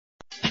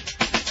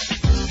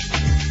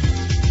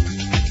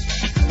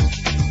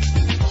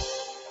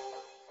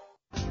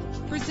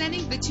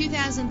the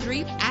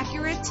 2003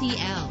 Acura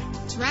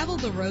TL. Travel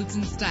the roads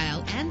in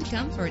style and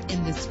comfort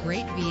in this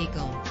great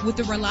vehicle. With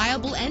a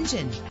reliable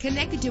engine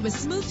connected to a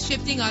smooth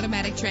shifting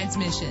automatic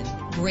transmission.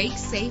 Brake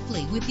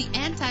safely with the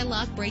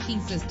anti-lock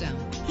braking system.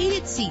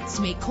 Heated seats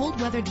make cold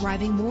weather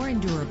driving more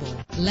endurable.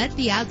 Let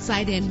the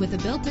outside in with a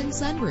built-in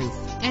sunroof.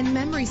 And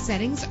memory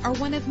settings are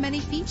one of many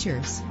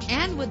features.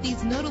 And with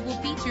these notable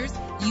features,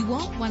 you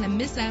won't want to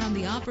miss out on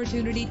the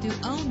opportunity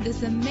to own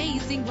this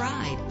amazing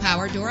ride.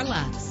 Power door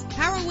locks,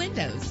 power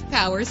windows,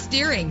 power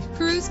steering,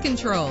 cruise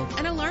control,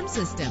 an alarm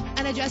system,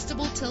 an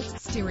adjustable tilt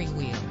steering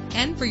wheel.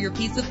 And for your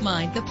peace of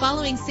mind, the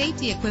following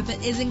safety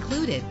equipment is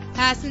included: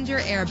 passenger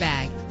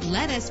airbag.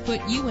 Let us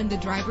put you in the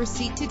driver's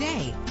seat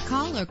today.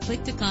 Call or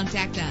click to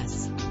contact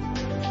us.